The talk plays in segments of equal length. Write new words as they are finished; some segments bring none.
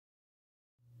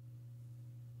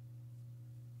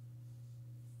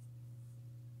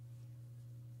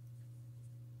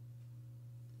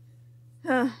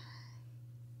I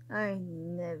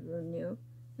never knew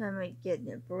I might get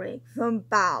a break from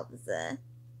Bowser.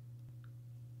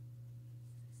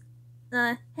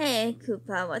 Hey,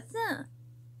 Koopa, what's up?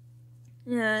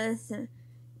 Listen,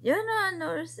 you not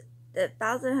notice that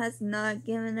Bowser has not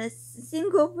given us a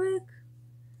single break?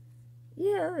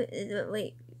 Yeah,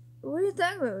 wait, what are you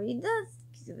talking about? He does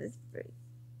give us break.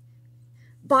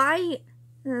 By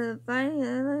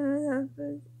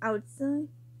outside?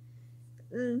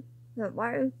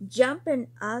 Why are you jumping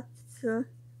up to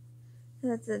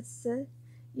that's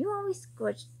you always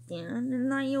squash down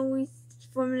and I always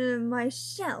form in my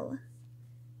shell.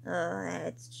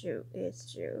 It's true,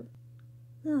 it's true.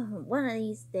 One of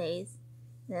these days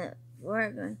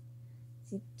we're going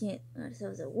to get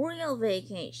ourselves a real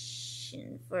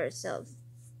vacation for ourselves.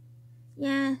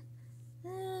 Yeah,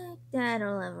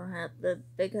 that'll never happen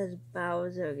because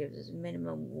Bowser gives us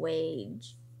minimum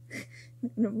wage.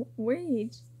 Minimum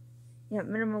wage? Yeah,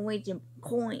 minimum wage in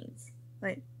coins.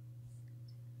 Like,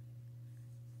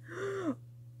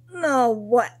 no,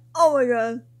 what? Oh my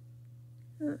god.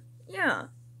 Yeah.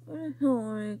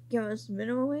 Give us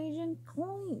minimum wage in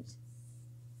coins.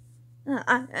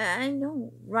 I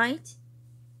know, right?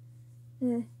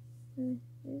 She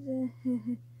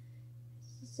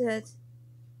said,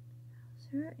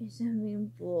 "Sir is a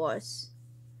mean boss."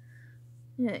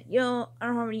 Yeah, yo, I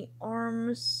don't have any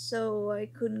arms, so I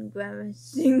couldn't grab a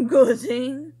single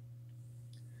thing.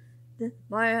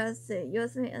 Maya said, "You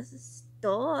me as a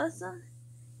store or something?"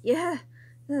 Yeah,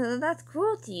 that's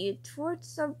cruelty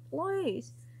towards our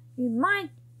employees. We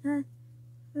must have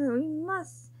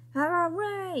a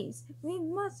raise. We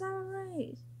must have a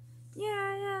raise.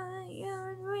 Yeah,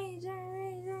 raise.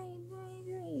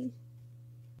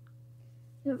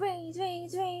 Raise.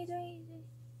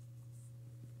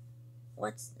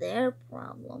 What's their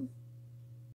problem?